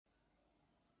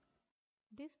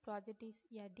This project is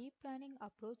a deep learning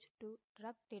approach to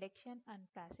drug detection and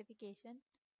classification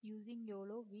using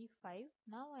YOLOV5.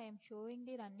 Now I am showing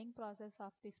the running process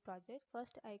of this project.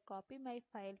 First I copy my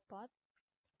file path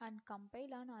and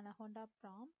compile on Anaconda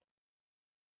prompt.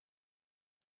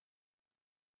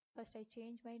 First I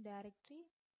change my directory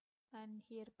and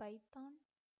here Python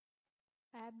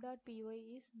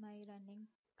app.py is my running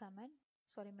command,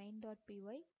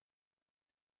 main.py.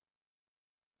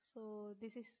 So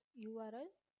this is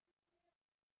URL.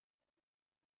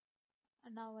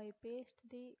 And now I paste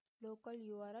the local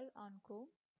URL on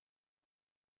Chrome.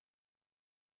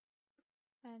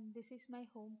 And this is my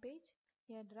home page.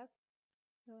 Here drug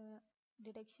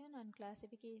detection and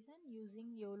classification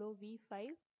using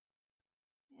YOLOV5.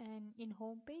 And in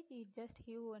home page it just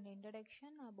give an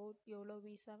introduction about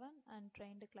YOLOV7 and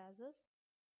trained classes.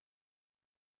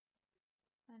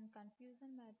 And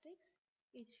confusion matrix,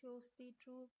 it shows the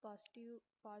true positive,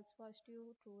 false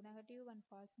positive, true negative and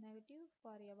false negative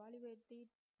for evaluate the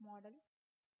model.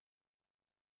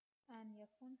 And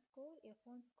F1 score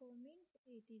means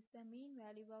it is the mean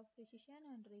value of precision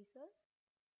and result.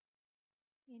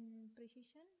 In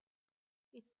precision,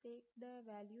 it takes the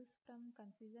values from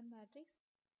confusion matrix,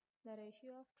 the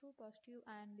ratio of true positive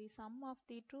and the sum of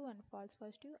the true and false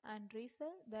positive, and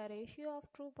result the ratio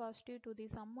of true positive to the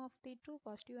sum of the true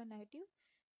positive and negative.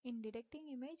 In detecting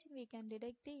image, we can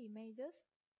detect the images.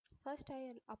 First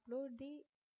I'll upload the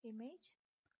image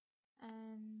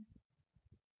and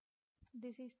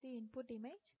this is the input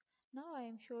image. Now I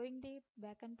am showing the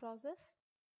backend process.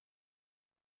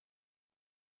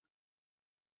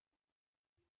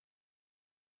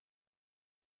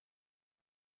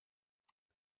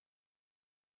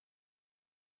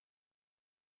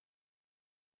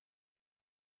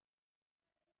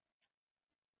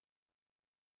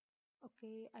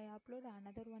 Okay, I upload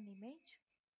another one image.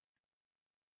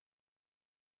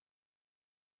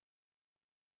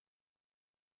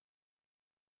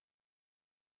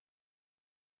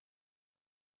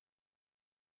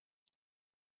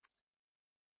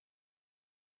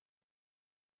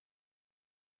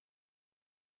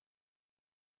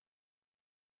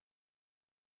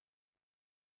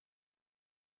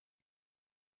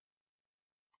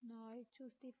 Now I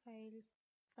choose the file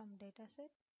from dataset.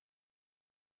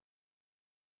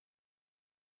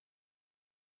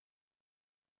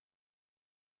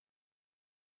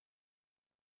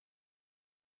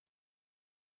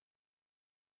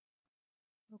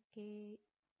 Okay,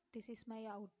 this is my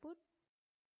output.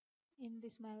 In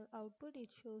this my output it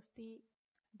shows the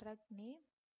drug name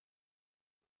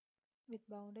with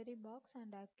boundary box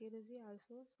and accuracy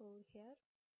also shown here.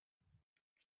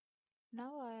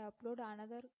 Now I upload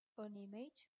another one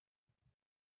image.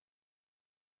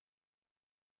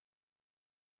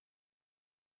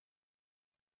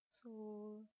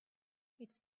 So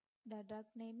it's the drug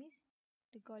name is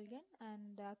Ricolgan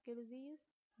and the accuracy is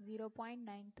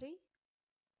 0.93.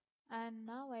 And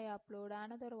now I upload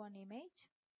another one image.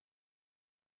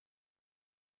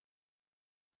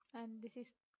 And this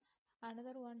is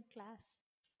another one class.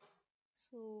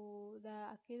 So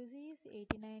the accuracy is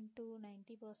 89 to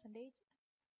 90%.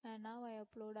 And now I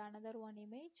upload another one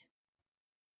image.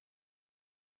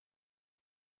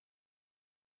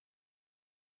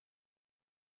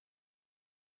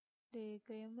 The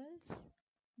criminals,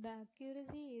 the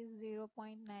accuracy is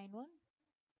 0.91.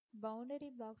 Boundary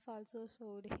box also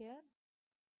showed here.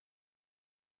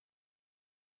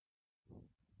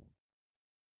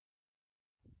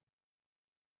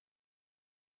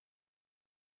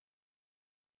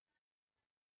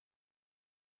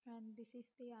 And this is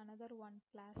the another one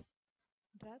class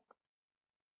drug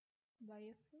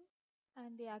biofuel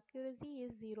and the accuracy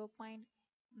is 0.91,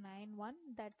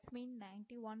 that's mean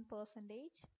 91%.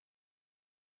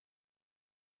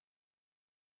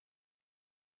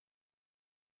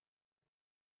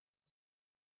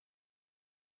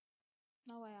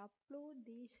 Now I upload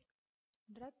this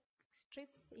drug strip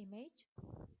image.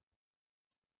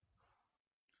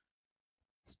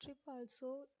 Strip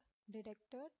also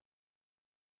detected.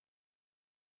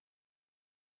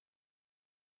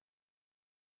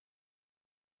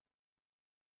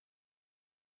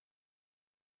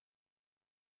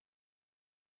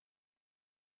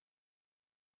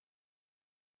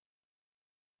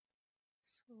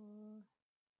 So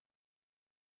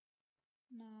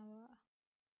now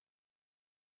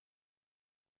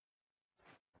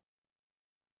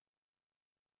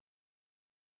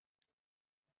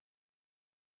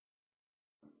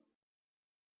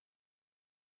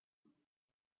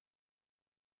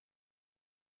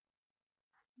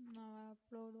I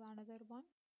upload another one.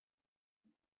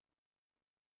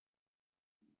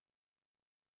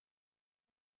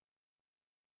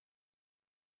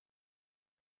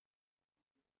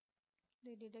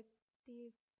 The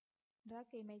detective drug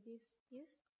images is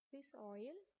fish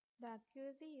oil. The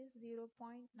accuracy is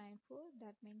 0.94,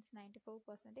 that means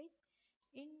 94%.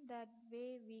 In that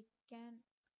way, we can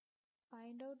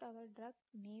find out our drug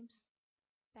names.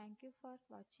 Thank you for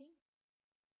watching.